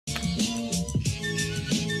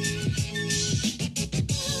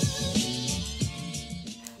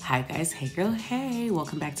Hi guys, hey girl, hey,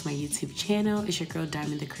 welcome back to my YouTube channel. It's your girl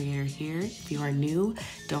Dyemond the creator here. If you are new,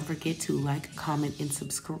 don't forget to like, comment, and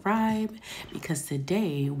subscribe because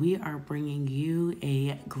today we are bringing you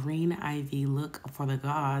a green ivy look for the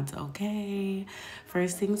gods, okay?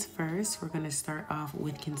 First things first, we're going to start off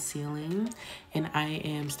with concealing, and I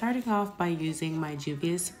am starting off by using my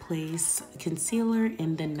Juvia's Place concealer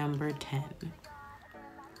in the number 10.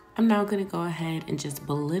 I'm now going to go ahead and just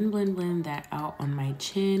blend that out on my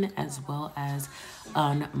chin as well as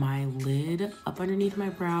on my lid. Up underneath my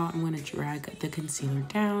brow, I'm going to drag the concealer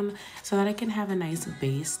down so that I can have a nice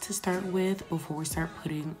base to start with before we start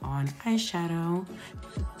putting on eyeshadow.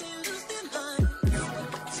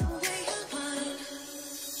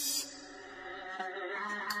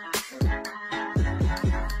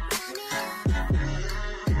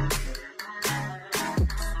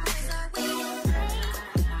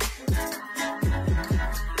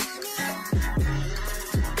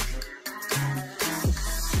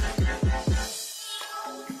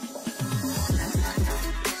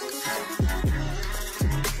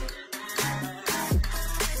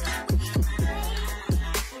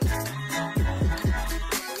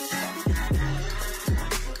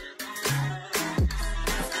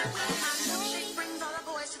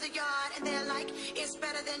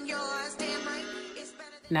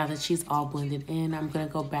 Now that she's all blended in, I'm going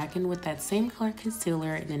to go back in with that same color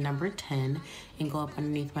concealer in the number 10 and go up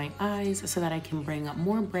underneath my eyes so that I can bring up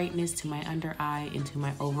more brightness to my under eye and to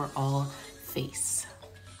my overall face.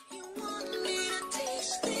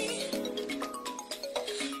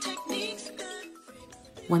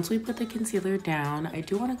 Once we put the concealer down, I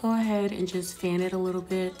do want to go ahead and just fan it a little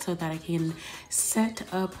bit so that I can set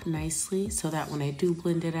up nicely so that when I do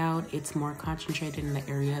blend it out, it's more concentrated in the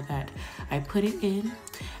area that I put it in.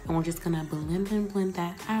 And we're just going to blend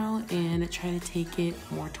that out and try to take it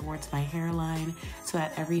more towards my hairline so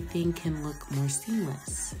that everything can look more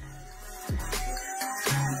seamless.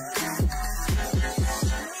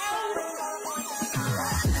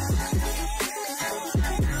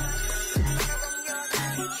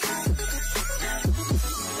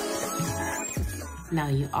 Now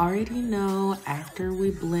you already know after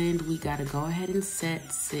we blend, we gotta go ahead and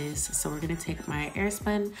set, sis. So we're gonna take my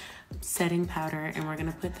Airspun setting powder and we're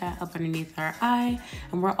gonna put that up underneath our eye.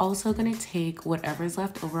 And we're also gonna take whatever's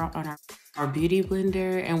left over on our beauty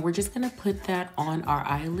blender and we're just gonna put that on our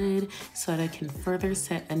eyelid so that it can further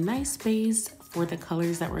set a nice base for the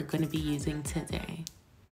colors that we're gonna be using today.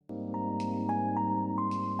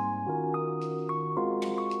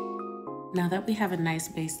 Now that we have a nice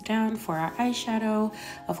base down for our eyeshadow,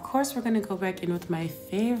 of course we're going to go back in with my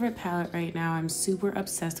favorite palette right now. I'm super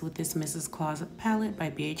obsessed with this Mrs. Claus palette by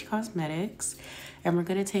BH Cosmetics. And we're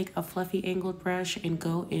going to take a fluffy angled brush and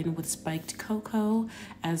go in with Spiked Cocoa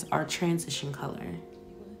as our transition color.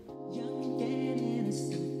 Do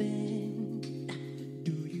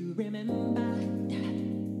you remember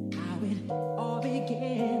how it all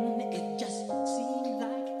began? It just seemed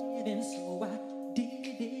like heaven, so I did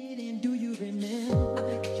it. And do you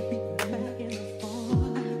remember? You be back in the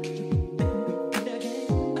fall. You remember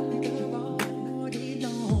again all day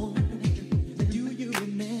long. Do you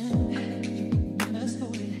remember us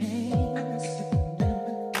holding hands?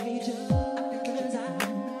 Remember each other's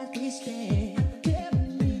eyes we stand. Do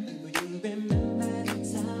you remember the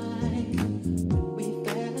time when we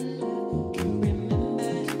fell in love? Do you remember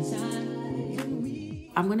the time when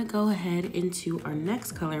we... I'm gonna go ahead into our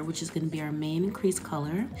next color, which is gonna be our main crease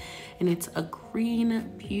color. And it's a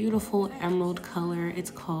green, beautiful emerald color. It's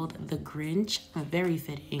called The Grinch, very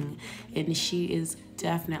fitting. And she is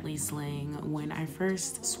definitely slaying. When I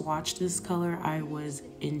first swatched this color, I was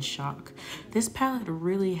in shock. This palette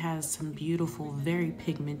really has some beautiful, very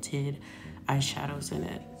pigmented eyeshadows in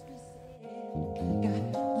it.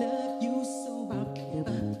 God love you so I'll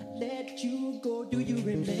never let you go. Do you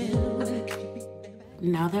remember?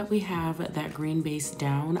 Now that we have that green base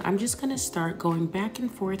down, I'm just gonna start going back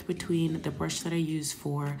and forth between the brush that I use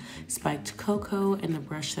for Spiked Cocoa and the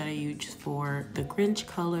brush that I use for the Grinch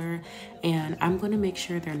color, and I'm gonna make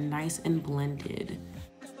sure they're nice and blended.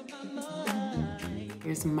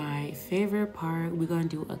 Here's my favorite part. We're gonna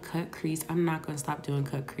do a cut crease. I'm not gonna stop doing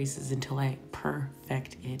cut creases until I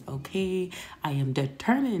perfect it, okay? I am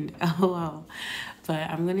determined, lol. But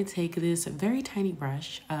I'm gonna take this very tiny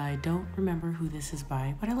brush. I don't remember who this is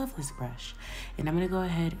by, but I love this brush. And I'm gonna go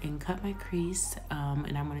ahead and cut my crease,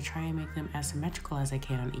 and I'm gonna try and make them as symmetrical as I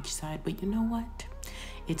can on each side. But you know what?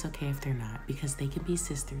 It's okay if they're not, because they can be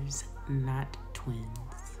sisters, not twins.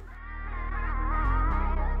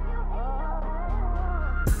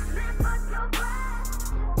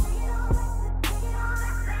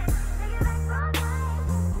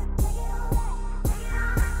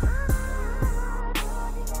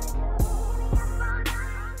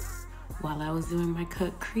 while I was doing my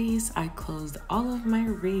cut crease, I closed all of my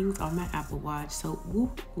rings on my Apple Watch. So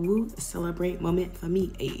whoop, whoop, celebrate moment for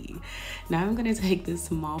me. Ay. Now I'm gonna take this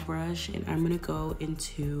small brush and I'm gonna go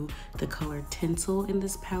into the color Tinsel in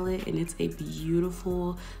this palette, and it's a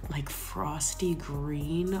beautiful like frosty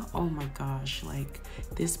green. Oh my gosh, like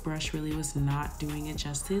this brush really was not doing it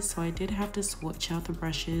justice. So I did have to switch out the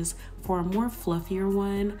brushes for a more fluffier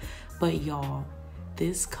one, but y'all,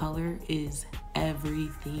 this color is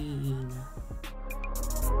everything.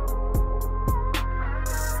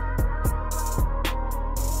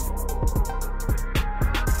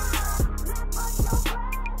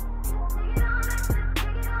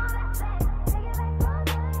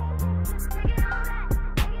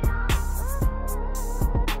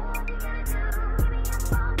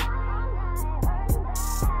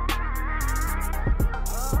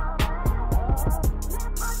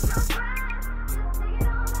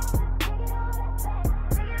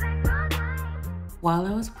 While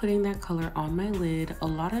I was putting that color on my lid, a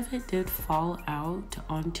lot of it did fall out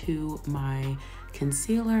onto my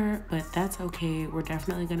concealer, but that's okay. We're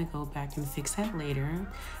definitely gonna go back and fix that later.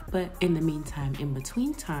 But in the meantime, in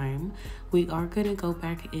between time, we are gonna go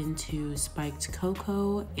back into Spiked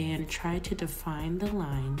Cocoa and try to define the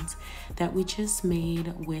lines that we just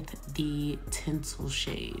made with the Tinsel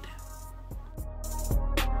shade.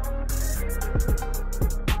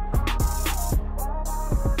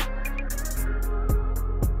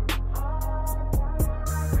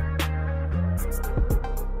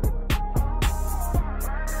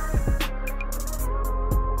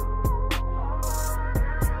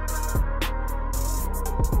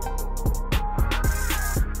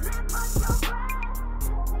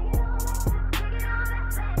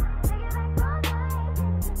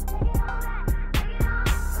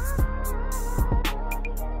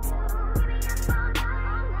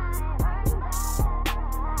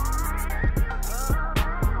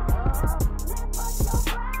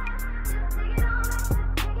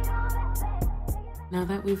 Now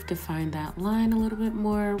that we've defined that line a little bit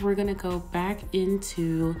more, we're gonna go back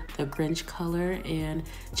into the Grinch color and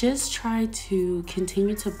just try to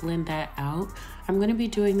continue to blend that out. I'm gonna be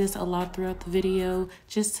doing this a lot throughout the video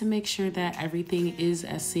just to make sure that everything is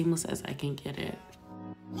as seamless as I can get it.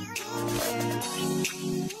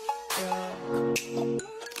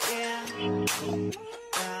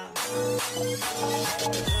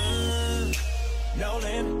 No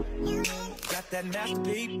limit, got that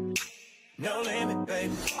masterpiece. No limit,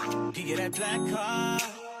 baby. You get that black car.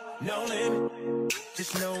 No limit.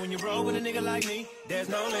 Just know when you roll with a nigga like me, there's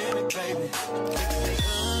no limit, baby.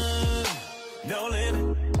 No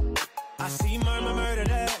limit. I see murder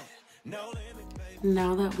that. No limit, baby.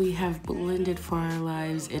 Now that we have blended for our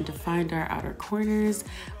lives and defined our outer corners,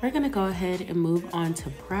 we're gonna go ahead and move on to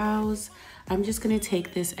brows. I'm just gonna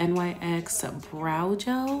take this NYX brow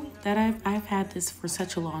gel that I've had this for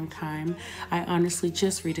such a long time. I honestly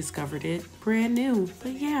just rediscovered it, brand new.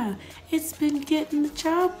 But yeah, it's been getting the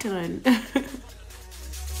job done.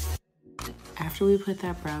 After we put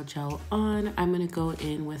that brow gel on, I'm gonna go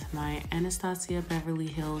in with my Anastasia Beverly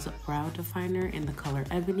Hills brow definer in the color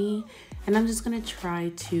Ebony. And I'm just gonna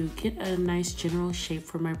try to get a nice general shape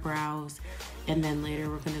for my brows. And then later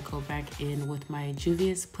we're gonna go back in with my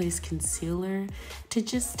Juvia's Place concealer to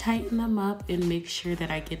just tighten them up and make sure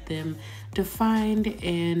that I get them defined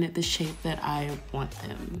in the shape that I want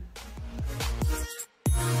them.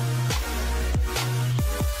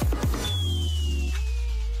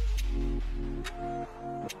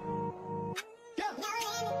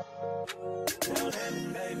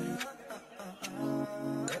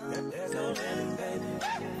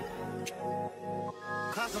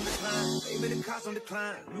 On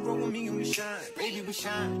decline, you roll with me and we shine, baby we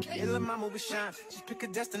shine, yeah, little mama we shine, just pick a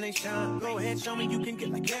destination, go ahead, show me you can get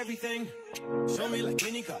like everything, show me like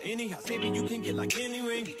any car, any house, baby you can get like any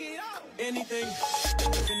ring, anything.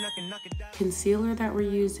 Concealer that we're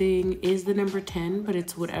using is the number 10, but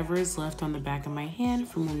it's whatever is left on the back of my hand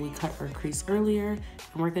from when we cut our crease earlier,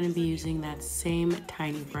 and we're going to be using that same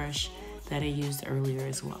tiny brush that I used earlier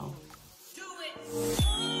as well. Do it.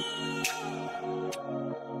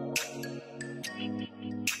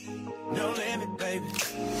 No limit, baby.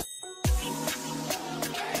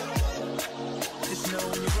 Just know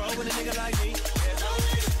when you roll with a nigga like me, there's no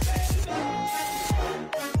limit, baby.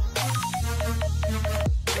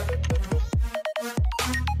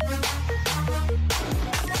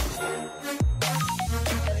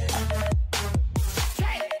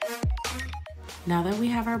 Now that we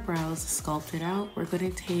have our brows sculpted out, we're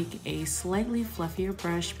going to take a slightly fluffier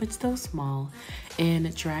brush, but still small,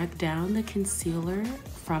 and drag down the concealer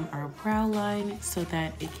from our brow line so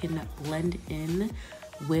that it can blend in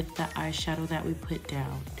with the eyeshadow that we put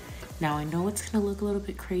down. Now I know it's gonna look a little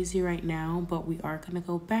bit crazy right now, but we are gonna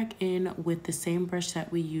go back in with the same brush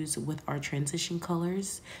that we use with our transition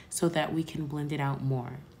colors so that we can blend it out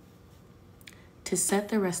more. To set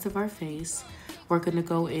the rest of our face, we're gonna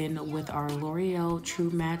go in with our L'Oreal True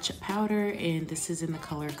Match powder, and this is in the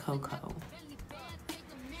color Cocoa.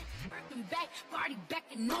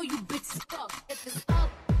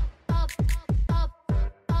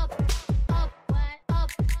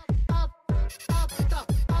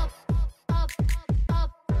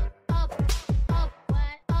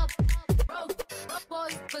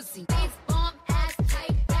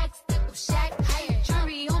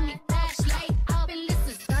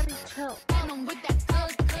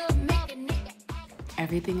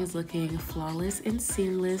 Everything is looking flawless and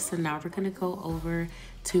seamless. So now we're gonna go over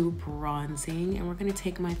to bronzing, and we're gonna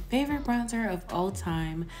take my favorite bronzer of all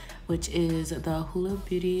time, which is the Hoola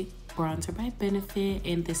Beauty bronzer by Benefit,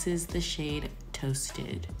 and this is the shade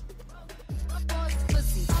Toasted.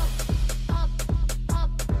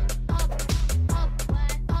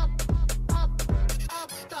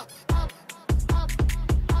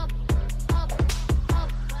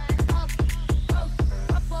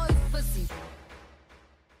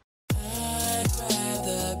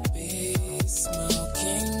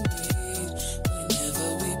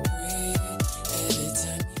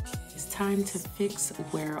 Time to fix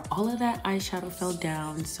where all of that eyeshadow fell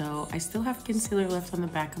down. So I still have concealer left on the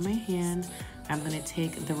back of my hand. I'm going to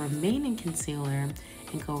take the remaining concealer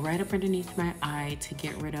and go right up underneath my eye to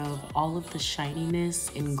get rid of all of the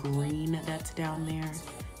shininess and green that's down there,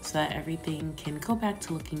 so that everything can go back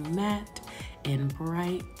to looking matte and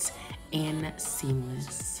bright and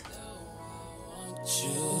seamless.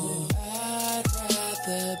 I'd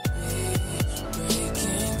rather be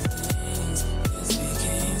breaking things, 'cause we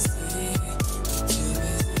can't see.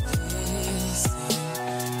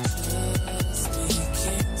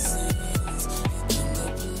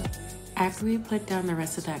 After we put down the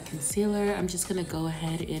rest of that concealer, I'm just gonna go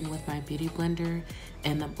ahead in with my beauty blender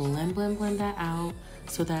and blend that out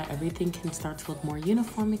so that everything can start to look more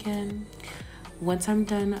uniform again. Once I'm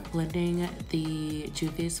done blending the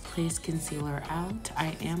Juvia's Place concealer out,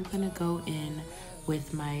 I am gonna go in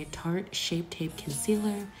with my Tarte Shape Tape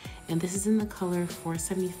concealer, and this is in the color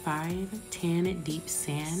 475 Tan Deep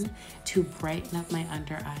Sand to brighten up my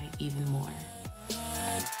under eye even more.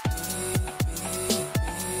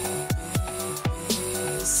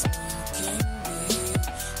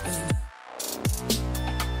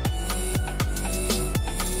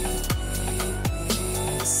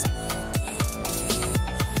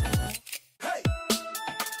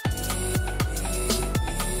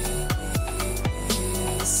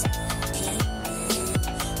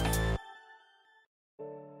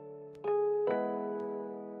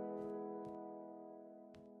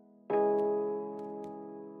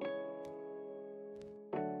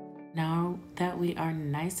 Now that we are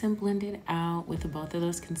nice and blended out with both of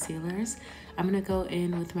those concealers, I'm gonna go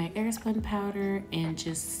in with my Airspun powder and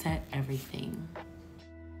just set everything.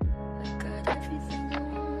 I got everything I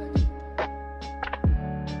want.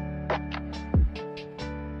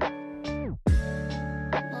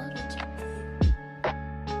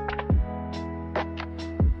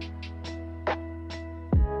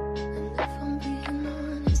 And if I'm being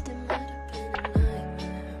honest, it might have been a nightmare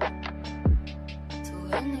to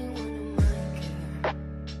anyone.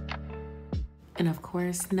 And of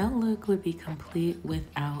course, no look would be complete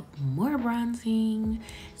without more bronzing.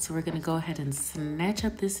 So we're gonna go ahead and snatch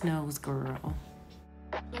up this nose, girl.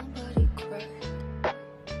 Nobody cried.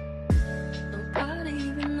 Nobody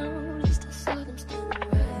even noticed. I saw them standing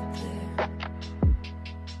right there.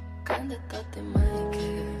 Kinda thought they might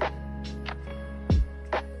care.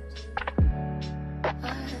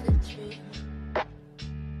 I had a dream.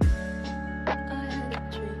 I had a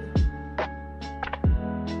dream.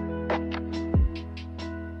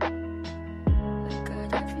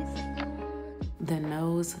 The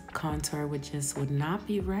nose contour would not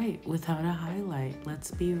be right without a highlight.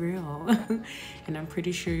 Let's be real. And I'm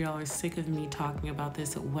pretty sure y'all are sick of me talking about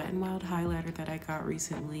this Wet n Wild highlighter that I got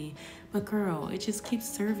recently. But girl, it just keeps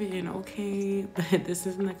serving, okay? But this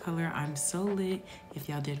is in the color I'm So Lit, if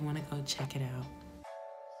y'all did want to go check it out.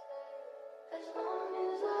 As long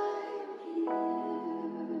as I'm here,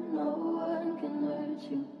 no one can hurt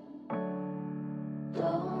you.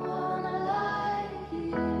 Don't wanna lie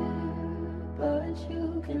here, but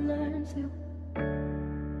you can learn to.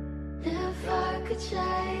 If I could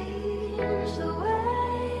change the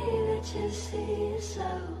way that you see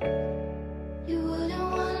yourself, you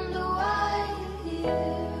wouldn't wonder why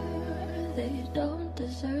here they don't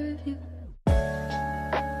deserve you.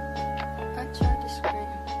 I tried to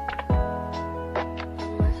scream.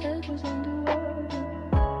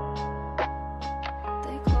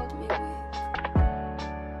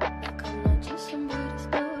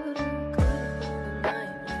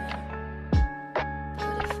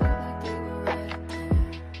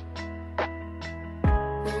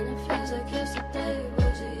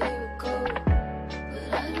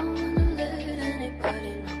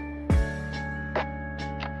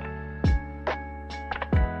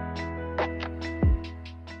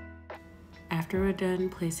 done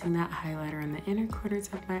placing that highlighter in the inner corners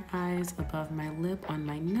of my eyes, above my lip, on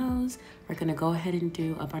my nose, we're gonna go ahead and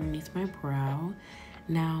do up underneath my brow.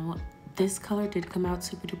 Now, this color did come out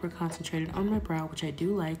super duper concentrated on my brow, which I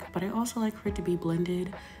do like, but I also like for it to be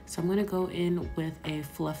blended. So I'm gonna go in with a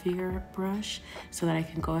fluffier brush so that I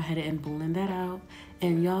can go ahead and blend that out.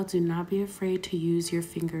 And y'all, do not be afraid to use your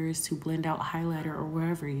fingers to blend out highlighter or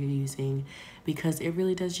wherever you're using, because it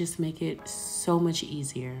really does just make it so much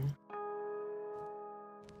easier.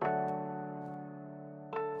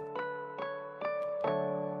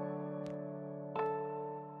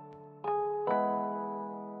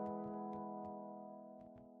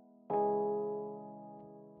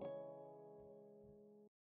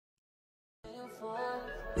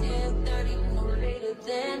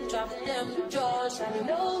 I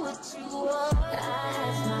know what you want. I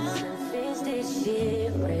ask myself, is this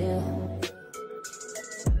shit real?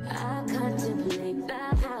 I contemplate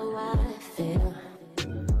about how I feel.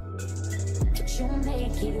 But you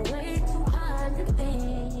make it way too hard to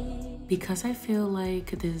think. Because I feel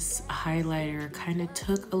like this highlighter kind of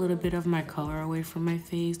took a little bit of my color away from my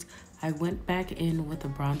face, I went back in with the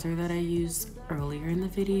bronzer that I used earlier in the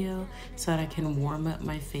video so that I can warm up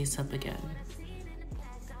my face up again.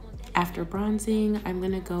 After bronzing, I'm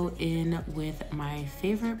gonna go in with my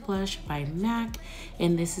favorite blush by MAC,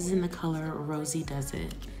 and this is in the color Rosy Does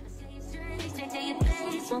It.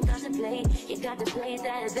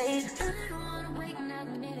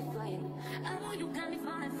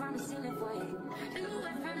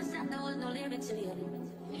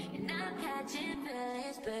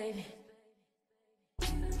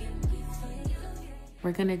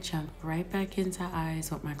 We're gonna jump right back into eyes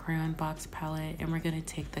with my crayon box palette, and we're gonna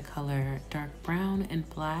take the color dark brown and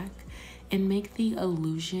black and make the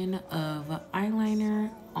illusion of eyeliner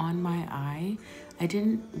on my eye. I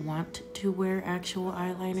didn't want to wear actual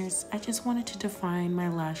eyeliners. I just wanted to define my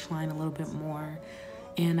lash line a little bit more.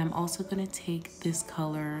 And I'm also gonna take this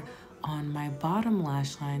color on my bottom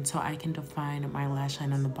lash line so I can define my lash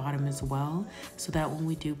line on the bottom as well, so that when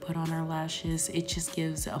we do put on our lashes, it just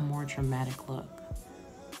gives a more dramatic look.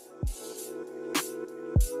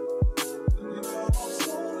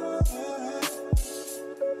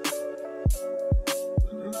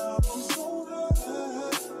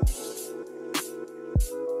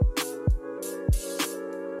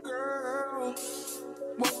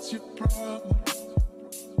 What's your problem?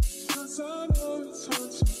 'Cause I know it's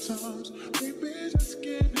hard sometimes. Maybe just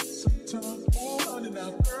give it some time. Oh, honey,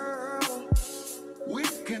 now, girl, we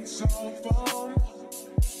can solve them.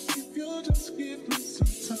 If you just give me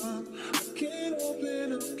some time, I can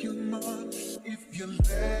open up your mind. If you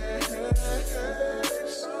let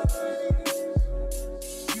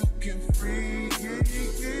you can free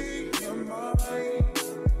your mind.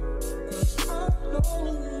 'Cause I know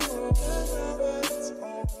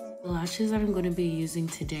the lashes that I'm going to be using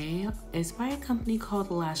today is by a company called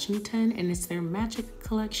Lashtension, and it's their Magic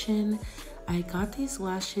Collection. I got these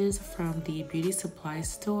lashes from the beauty supply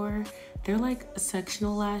store. They're like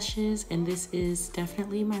sectional lashes, and this is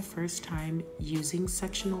definitely my first time using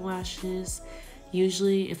sectional lashes.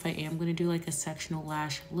 Usually if I am going to do like a sectional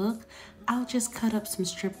lash look, I'll just cut up some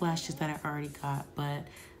strip lashes that I already got, but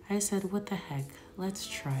I said, what the heck, let's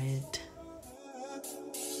try it.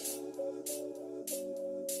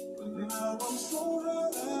 now I'm so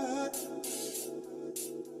hurt.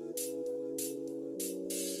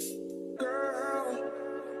 Girl,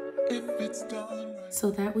 if it's done right.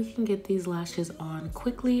 So that we can get these lashes on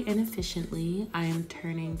quickly and efficiently, I am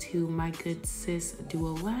turning to my good sis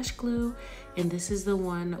Duo Lash Glue, and this is the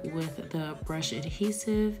one with the brush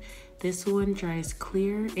adhesive. This one dries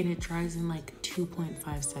clear and it dries in like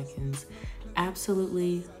 2.5 seconds.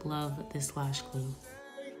 Absolutely love this lash glue.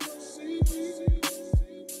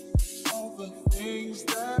 All the things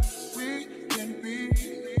that we can be.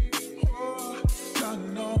 Oh,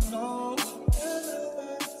 no.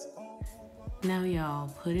 Now y'all,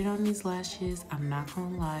 put it on these lashes. I'm not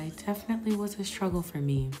gonna lie, definitely was a struggle for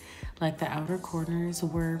me. Like the outer corners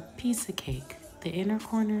were piece of cake, the inner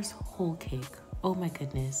corners whole cake. Oh my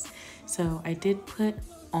goodness. So I did put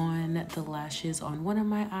on the lashes on one of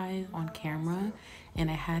my eyes on camera, and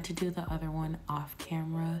I had to do the other one off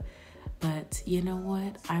camera. But you know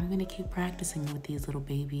what? I'm gonna keep practicing with these little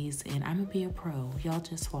babies, and I'm gonna be a pro. Y'all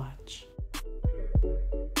just watch.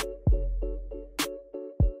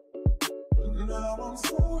 Now I'm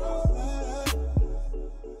so hurt.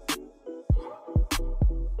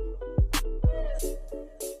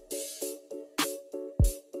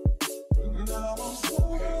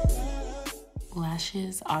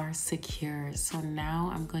 lashes are secure. So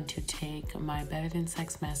now I'm going to take my Better Than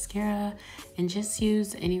Sex mascara and just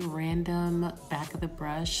use any random back of the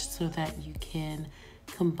brush so that you can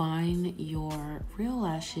combine your real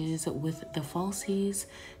lashes with the falsies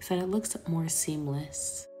so that it looks more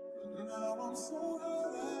seamless.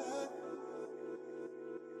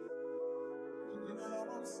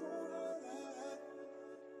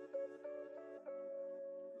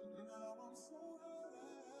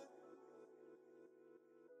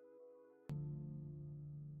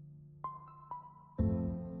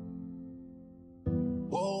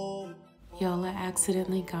 Y'all, I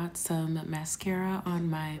accidentally got some mascara on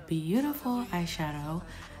my beautiful eyeshadow,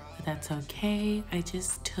 but that's okay. I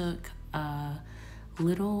just took a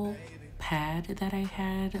little pad that I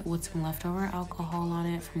had with some leftover alcohol on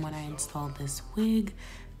it from when I installed this wig.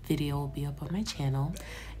 Video will be up on my channel.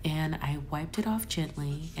 And I wiped it off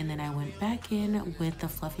gently, and then I went back in with the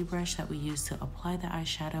fluffy brush that we used to apply the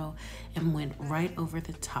eyeshadow and went right over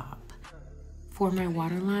the top. For my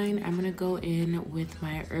waterline, I'm going to go in with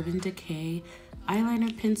my Urban Decay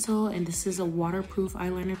eyeliner pencil, and this is a waterproof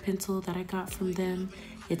eyeliner pencil that I got from them.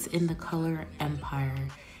 It's in the color Empire.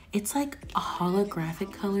 It's like a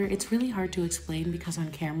holographic color. It's really hard to explain because on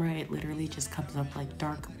camera it literally just comes up like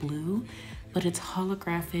dark blue, but it's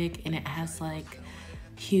holographic and it has like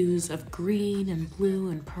hues of green and blue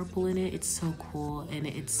and purple in it. It's so cool and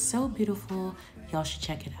it's so beautiful. Y'all should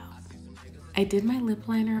check it out. I did my lip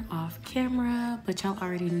liner off camera, but y'all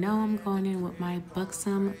already know I'm going in with my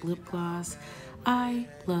Buxom lip gloss. I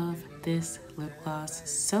love this lip gloss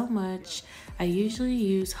so much. I usually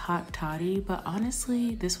use Hot Toddy, but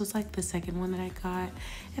honestly, this was like the second one that I got.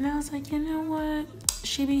 And I was like, you know what?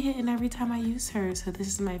 She be hitting every time I use her. So this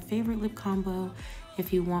is my favorite lip combo.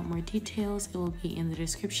 If you want more details, it will be in the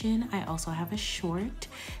description. I also have a short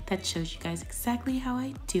that shows you guys exactly how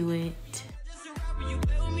I do it.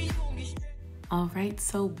 Alright,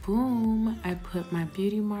 so boom, I put my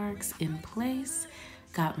beauty marks in place,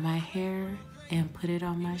 got my hair and put it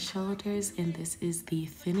on my shoulders, and this is the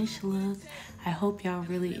finished look. I hope y'all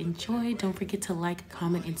really enjoyed. Don't forget to like,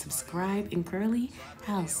 comment, and subscribe. And girly,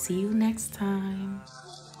 I'll see you next time.